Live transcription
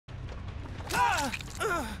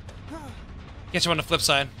Get you on the flip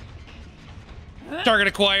side. Target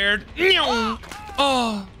acquired.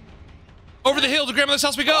 Oh. Over the hill to grandmother's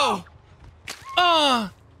house we go. Oh,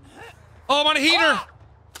 I'm on a heater.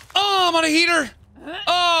 Oh, I'm on a heater.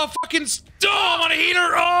 Oh, fucking. Oh, I'm on a heater.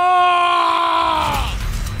 Oh.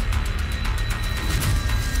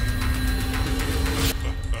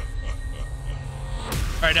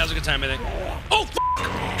 All right, now's a good time, I think. Oh,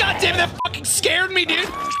 fuck. God damn it, that fucking scared me, dude.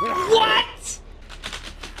 What?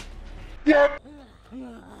 Yep.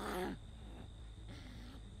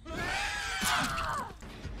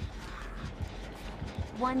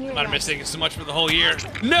 I'm not missing so much for the whole year.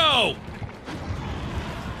 No!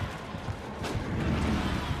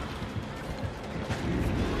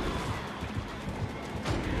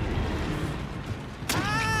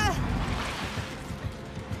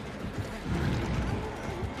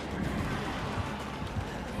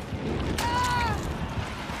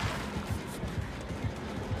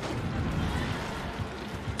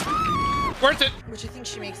 Worth it. Which you think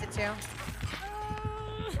she makes it to?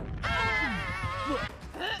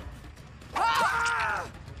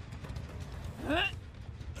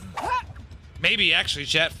 Maybe actually,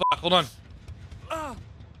 chat. Fuck, hold on.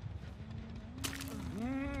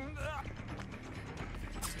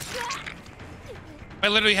 If I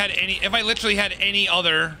literally had any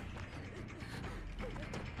other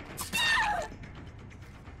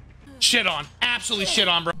shit on, absolutely shit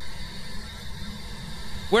on, bro.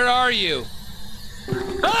 Where are you?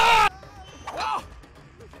 Ah!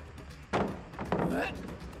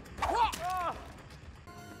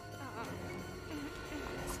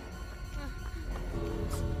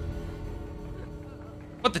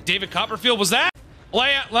 What the David Copperfield was that? Well,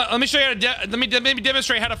 let me show you how to let me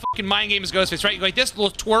demonstrate how to fucking mind game as Ghostface. Right, you go like this,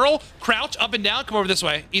 little twirl, crouch, up and down, come over this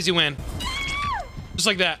way, easy win. Just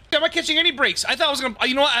like that. I'm not catching any breaks. I thought I was gonna.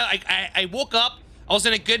 You know what? I woke up. I was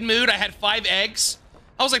in a good mood. I had 5 eggs.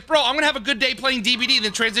 I was like, bro, I'm gonna have a good day playing DBD,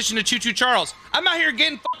 then transition to Choo Choo Charles. I'm out here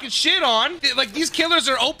getting fucking shit on. Like, these killers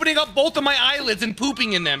are opening up both of my eyelids and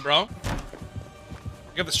pooping in them, bro.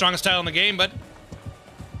 You have the strongest tile in the game, bud.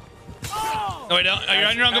 Oh, wait, no. Are you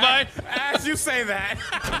on your own? Goodbye? As you say that.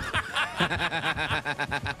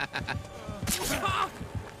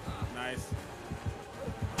 Nice.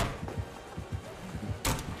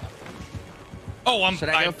 Oh, Should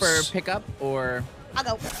I go for pickup or? I'll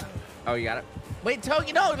go. Oh, you got it. Wait,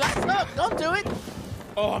 Togi, no, no, don't do it.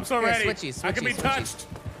 Oh, I'm so Here, ready. switchy, I can be switchy. touched.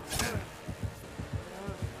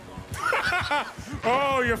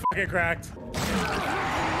 Oh, you're fucking cracked.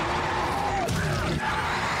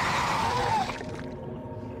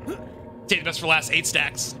 Saved us for last 8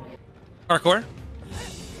 stacks. Parkour.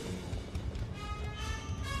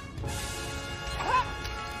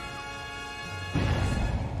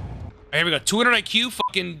 Right, here we go. 200 IQ,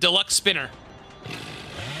 fucking deluxe spinner.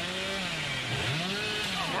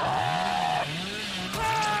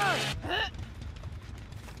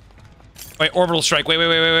 Wait, orbital strike. Wait.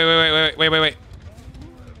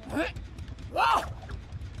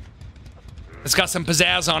 It's got some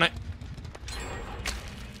pizzazz on it.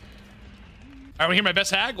 All right, want to hear my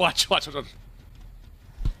best hag? Watch.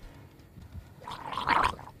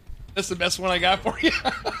 That's the best one I got for you.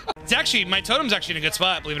 It's actually, my totem's actually in a good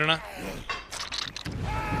spot, believe it or not.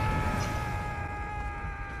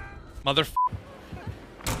 Motherf.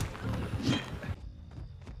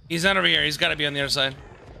 He's not over here. He's got to be on the other side.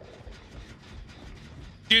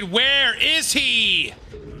 Dude, where is he?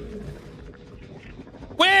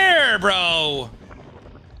 Where, bro?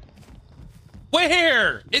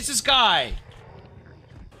 Where is this guy?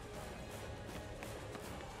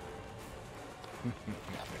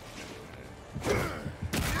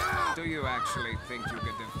 Do you actually think you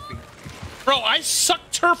can defeat me? Bro, I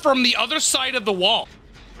sucked her from the other side of the wall.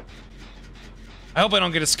 I hope I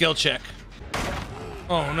don't get a skill check.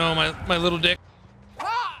 Oh no, my little dick.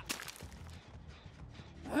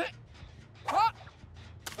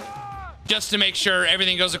 Just to make sure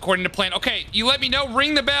everything goes according to plan. Okay, you let me know.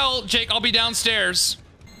 Ring the bell, Jake. I'll be downstairs.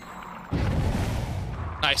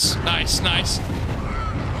 Nice.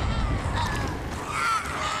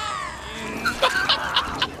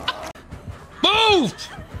 Move!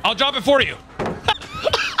 I'll drop it for you.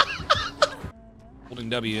 Holding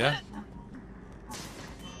W, yeah?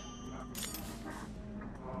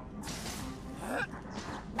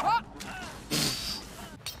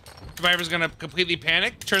 Survivor's gonna completely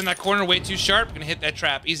panic, turn that corner way too sharp, gonna hit that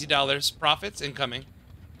trap. Easy dollars, profits incoming.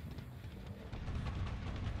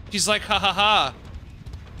 She's like, ha ha ha.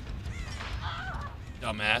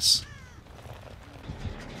 Dumbass.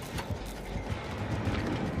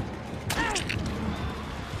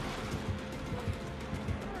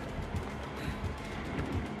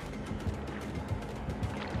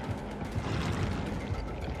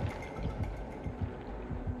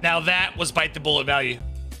 Now that was bite the bullet value.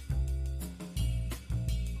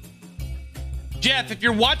 Jeff, if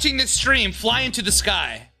you're watching this stream, fly into the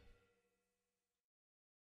sky.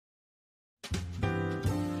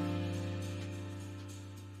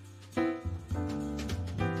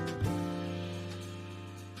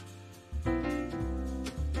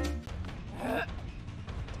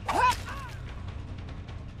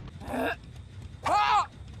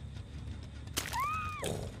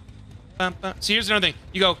 So here's another thing.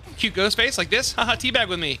 You go cute Ghostface like this. Haha, teabag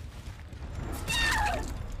with me.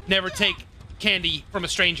 Never take candy from a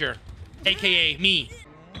stranger, aka me.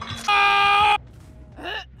 Ah!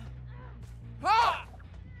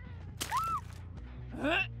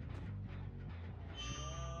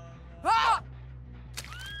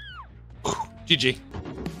 GG.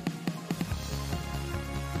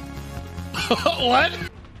 What?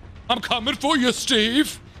 I'm coming for you,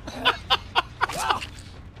 Steve.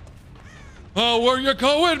 Oh, where you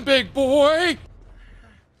going, big boy?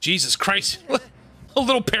 Jesus Christ. A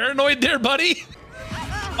little paranoid there, buddy.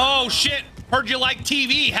 Oh, shit. Heard you like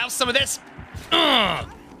TV. Have some of this.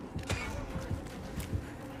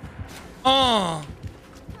 Oh,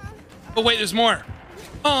 wait, there's more.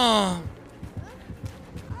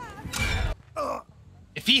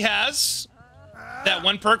 If he has that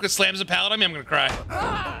one perk that slams a pallet on me, I'm gonna cry.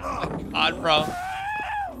 Oh my God, bro.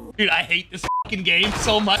 Dude, I hate this fucking game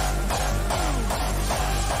so much.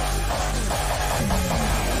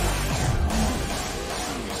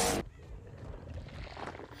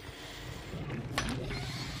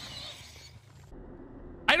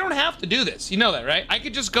 I don't have to do this. You know that, right? I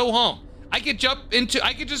could just go home. I could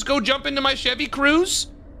just go jump into my Chevy Cruze,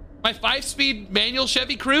 my 5-speed manual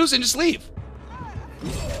Chevy Cruze, and just leave.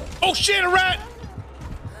 Oh shit, a rat!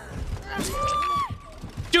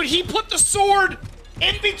 Dude, he put the sword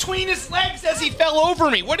in between his legs as he fell over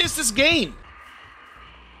me. What is this game?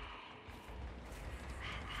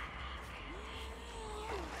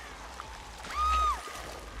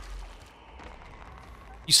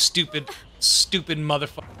 You stupid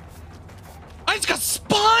motherfucker. I just got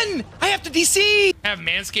spun! I have to DC! Have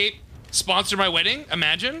Manscaped sponsor my wedding,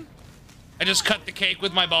 imagine. I just cut the cake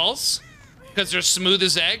with my balls because they're smooth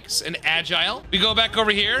as eggs and agile. We go back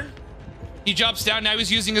over here. He jumps down, now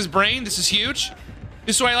he's using his brain. This is huge.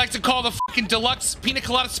 This is what I like to call the fucking deluxe pina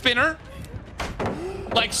colada spinner.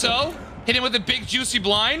 Like so. Hit him with a big juicy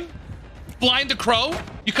blind. Blind the crow.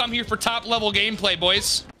 You come here for top level gameplay,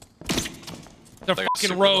 boys. The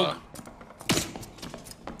fucking rogue.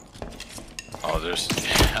 Oh, there's...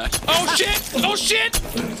 Oh shit! Oh shit!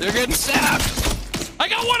 They're getting stabbed! I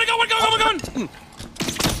got one! Go!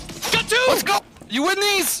 Got two! Let's go! You win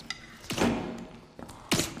these!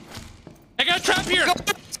 I got a trap here!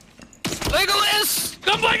 Legolas!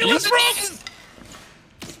 Come Legolas, bro!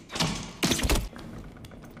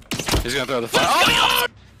 He's gonna throw the fire. Oh!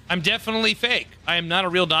 I'm definitely fake. I am not a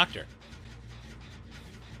real doctor.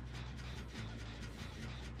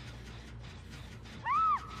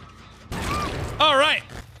 All right.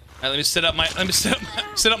 All right, let me set up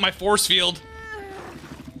my force field.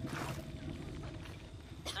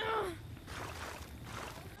 All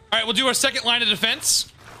right, we'll do our second line of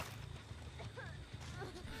defense.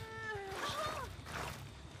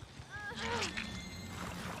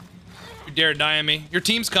 You dare die on me. Your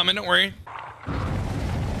team's coming, don't worry.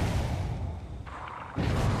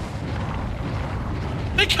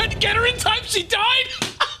 They couldn't get her in time, she died!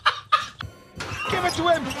 Give it to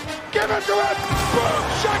him! Give it to him! Boom!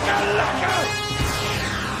 Shakalaka!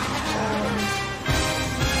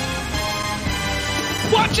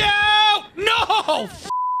 Watch out! No!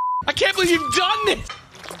 I can't believe you've done this!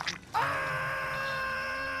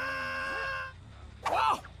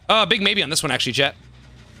 Big maybe on this one, actually, chat.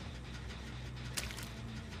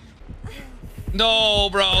 No,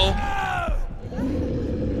 bro.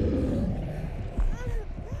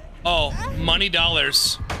 Oh, money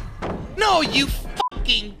dollars. No, you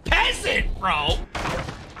fucking peasant, bro!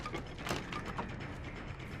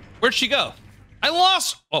 Where'd she go? I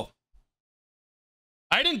lost. Oh.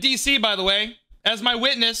 I didn't DC, by the way, as my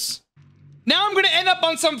witness. Now I'm gonna end up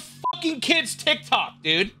on some fucking kid's TikTok,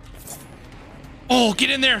 dude. Oh,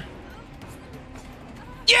 get in there.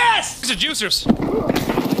 Yes! These are juicers.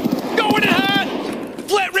 Going in hot!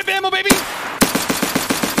 Flat rip ammo, baby!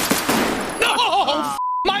 No!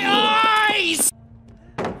 My eyes!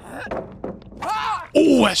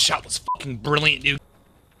 Oh, that shot was fucking brilliant, dude.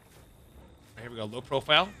 Here we go, low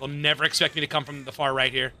profile. They'll never expect me to come from the far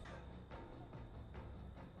right here.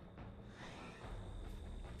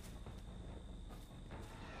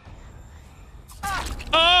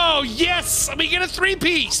 Oh, yes! Let me get a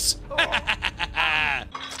 3-piece!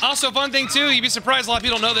 Also, fun thing too, you'd be surprised a lot of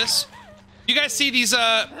people don't know this. You guys see these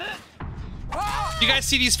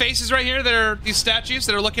faces right here that are these statues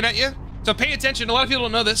that are looking at you? So pay attention. A lot of people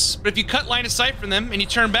don't know this, but if you cut line of sight from them and you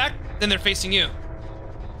turn back, then they're facing you.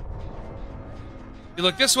 You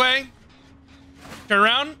look this way, turn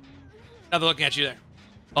around, now they're looking at you there.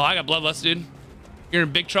 Oh, I got bloodlust, dude. You're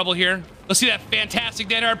in big trouble here. Let's see that fantastic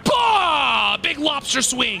dead air. Bah! Big lobster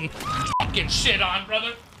swing. Fucking shit on,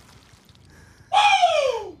 brother.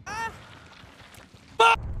 Woo!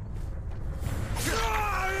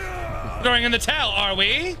 Throwing in the towel, are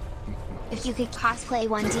we? If you could cosplay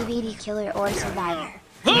one DVD killer or survivor.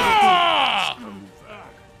 Ah!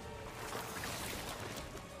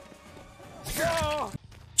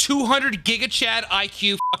 200 gigachad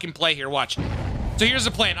IQ fucking play here. Watch. So here's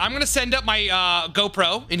the plan. I'm gonna send up my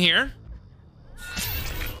GoPro in here.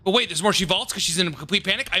 But wait, there's more. She vaults because she's in a complete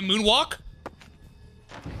panic. I moonwalk.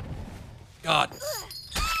 God.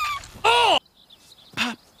 Oh!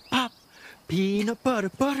 Pop, pop, peanut butter,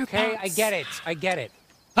 butter. Okay, I get it. I get it.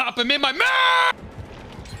 Pop him in my mouth!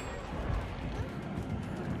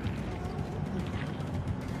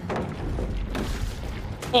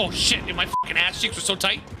 Oh shit, dude, my fucking ass cheeks were so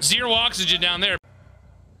tight. Zero oxygen down there.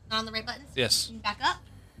 Not on the right buttons? Yes. Back up.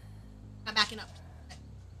 I'm backing up.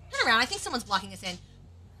 Turn around. I think someone's blocking us in.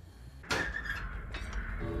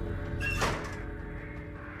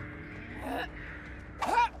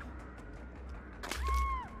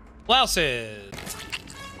 Blouses.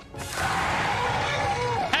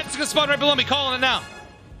 Hat's gonna spawn right below me, calling it now.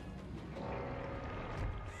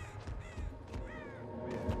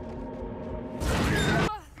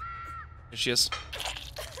 There she is.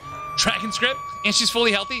 Dragon script? And she's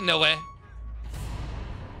fully healthy? No way.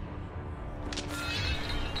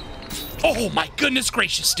 Oh my goodness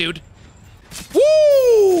gracious, dude.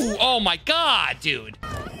 Woo! Oh my god, dude.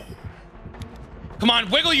 Come on,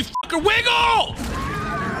 wiggle, you fucker, wiggle!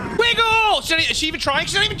 Wiggle! Is she even trying?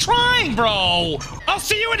 She's not even trying, bro. I'll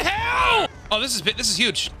see you in hell! Oh, this is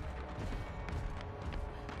huge.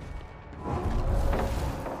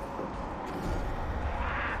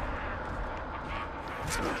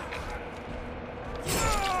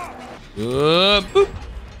 Boop.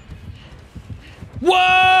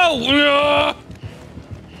 Whoa!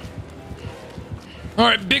 All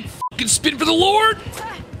right, big fucking spin for the Lord.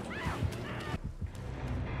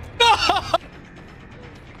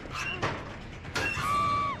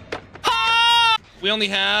 We only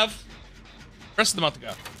have the rest of the month to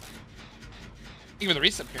go. Think of the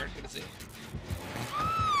reset period. Good to see.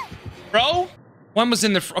 Bro, one was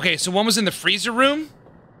in the one was in the freezer room.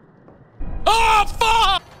 Oh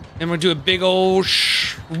fuck! And we're gonna do a big old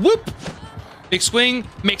whoop, big swing,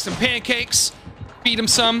 make some pancakes, feed him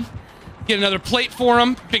some, get another plate for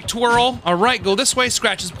him, big twirl. All right, go this way,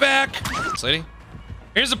 scratch his back. This lady.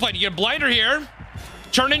 Here's the plan: you get a blinder here,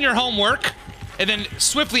 turn in your homework, and then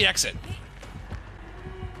swiftly exit.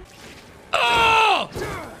 Oh!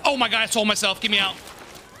 Oh my god, I told myself, get me out.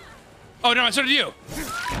 Oh no, so did you. All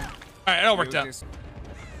right, it all worked out.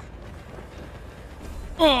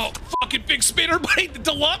 Oh, fucking big spinner bite, the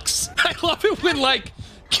deluxe. I love it when like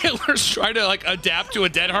killers try to like adapt to a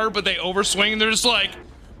dead hard, but they overswing and they're just like.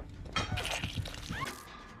 How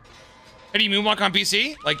do you moonwalk on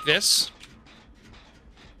PC? Like this?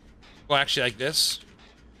 Well, actually like this.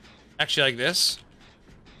 Actually like this.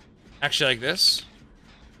 Actually like this.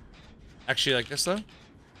 Actually like this though.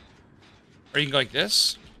 Or you can go like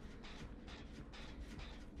this.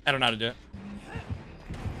 I don't know how to do it.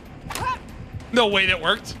 No way that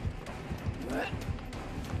worked.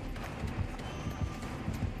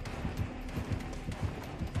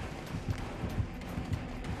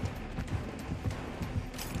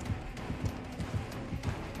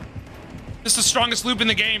 This is the strongest loop in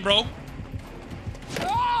the game, bro.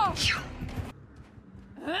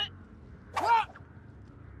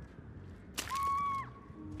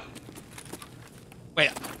 Wait,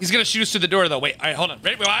 he's gonna shoot us through the door though. Wait, all right, hold on.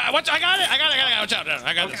 Ready? I got it. Watch out.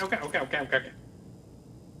 I got this. Okay.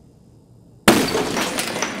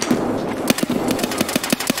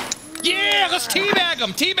 Yeah, let's teabag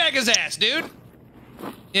him. Teabag his ass, dude.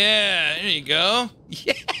 Yeah, there you go.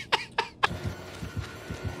 Yeah.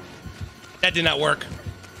 That did not work.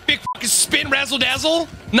 Big fucking spin, razzle dazzle.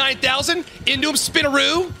 9,000 into him,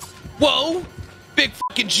 spinaroo. Whoa, big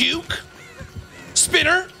fucking juke.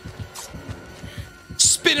 Spinner.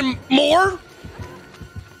 Spin him more.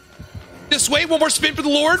 This way, one more spin for the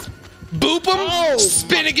Lord. Boop him. Oh,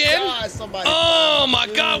 spin again. God, oh my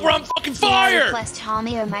god, we're on fucking fire. Boop.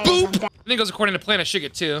 I think it goes according to plan. I should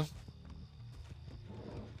get two.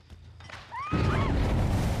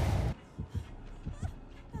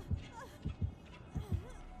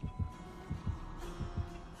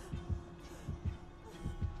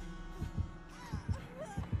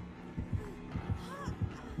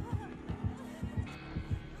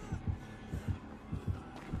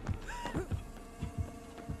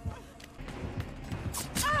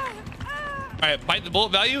 All right, bite the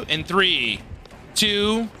bullet value in 3,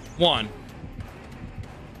 2, 1.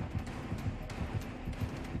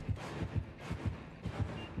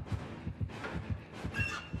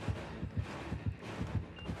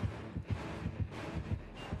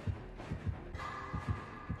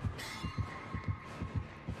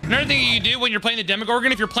 Another thing you do when you're playing the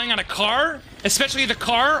Demogorgon, if you're playing on a car, especially the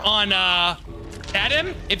car on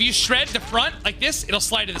Adam, if you shred the front like this, it'll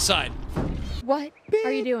slide to the side. What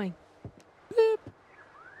are you doing?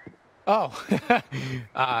 Oh,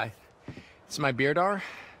 it's my beer dar.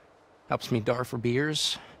 Helps me dar for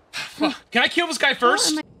beers. Can I kill this guy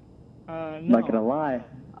first? No. Not gonna lie,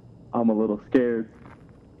 I'm a little scared.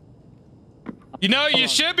 You know, you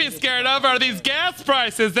should be scared of are these gas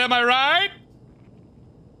prices, am I right?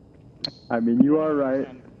 I mean, you are right.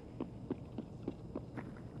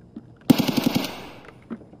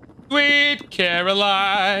 Sweet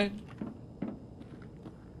Caroline.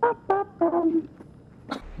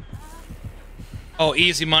 Oh,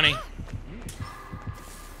 easy money.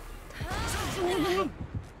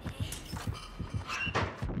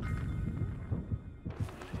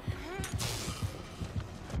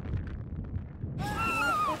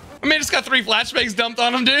 I mean, just got 3 flashbangs dumped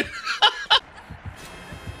on him, dude.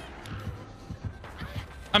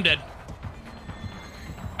 I'm dead.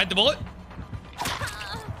 Bite the bullet.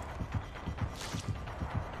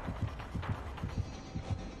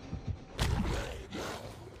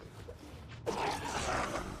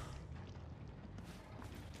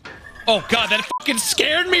 Oh god, that fucking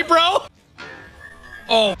scared me, bro.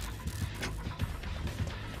 Oh.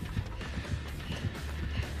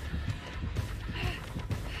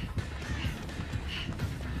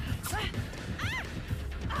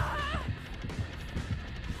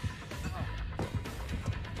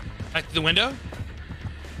 Back to the window.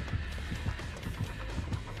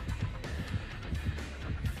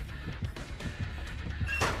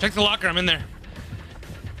 Check the locker, I'm in there.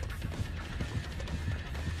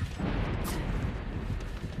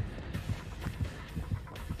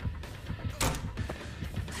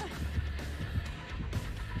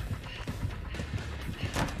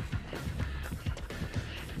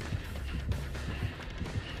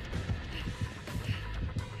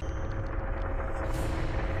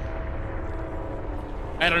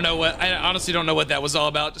 I don't know what, I honestly don't know what that was all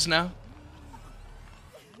about just now.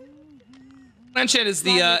 Planchet is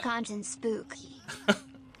the, Love your content, Spook.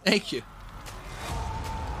 Thank you.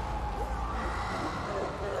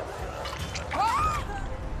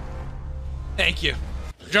 Thank you.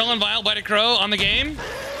 Adrenaline Vial, Bite a Crow on the game.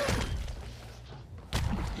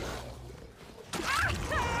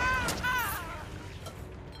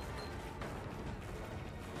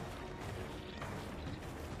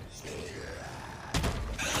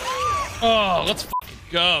 Oh, let's fucking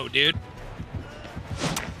go, dude.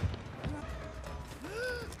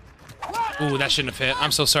 Ooh, that shouldn't have hit.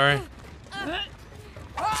 I'm so sorry.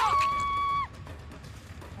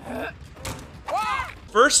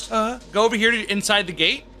 First, go over here to inside the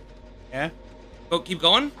gate. Yeah. Go, keep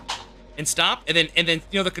going, and stop, and then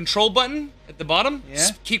you know the control button at the bottom. Yeah.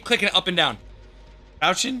 Just keep clicking it up and down.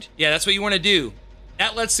 Crouching? Yeah, that's what you want to do.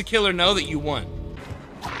 That lets the killer know that you won.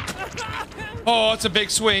 Oh, it's a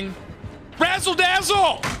big swing. Razzle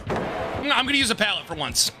dazzle! I'm gonna use a pallet for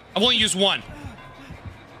once. I've only used one.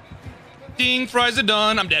 Ding, fries are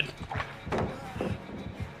done. I'm dead.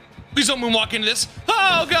 Please don't moonwalk into this.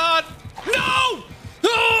 Oh god! No!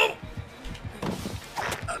 Oh!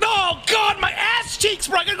 Oh god, my ass cheeks,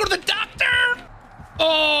 bro! I gotta go to the doctor!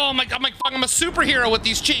 Oh my god, I'm a superhero with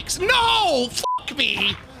these cheeks. No! Fuck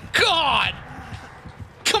me! God!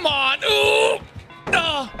 Come on! Ooh!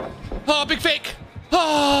 Oh, big fake!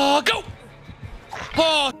 Oh, go!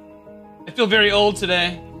 Oh, I feel very old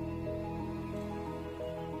today.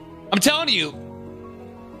 I'm telling you.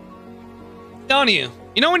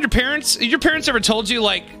 You know when your parents ever told you,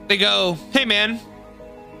 like, they go, hey man,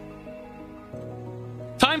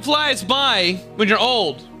 time flies by when you're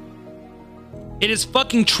old. It is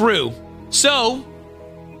fucking true. So,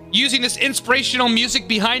 using this inspirational music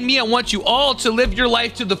behind me, I want you all to live your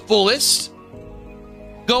life to the fullest.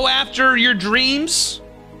 Go after your dreams.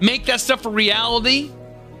 Make that stuff a reality.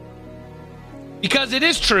 Because it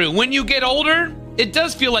is true. When you get older, it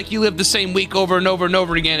does feel like you live the same week over and over and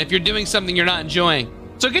over again if you're doing something you're not enjoying.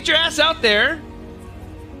 So get your ass out there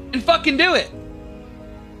and fucking do it.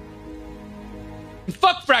 And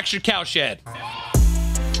fuck Fractured Cowshed.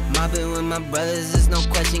 Mobbing with my brothers, there's no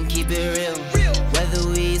question, keep it real. Whether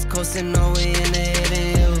we East coasting or we in the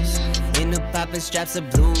hidden hills. In the popping straps of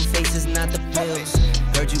blue faces, not the pills.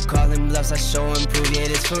 Heard you calling bluffs, I show and prove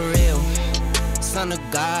it is for real. Son of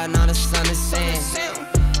God, not a son of Sam.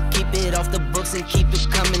 Keep it off the books and keep it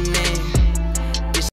coming in.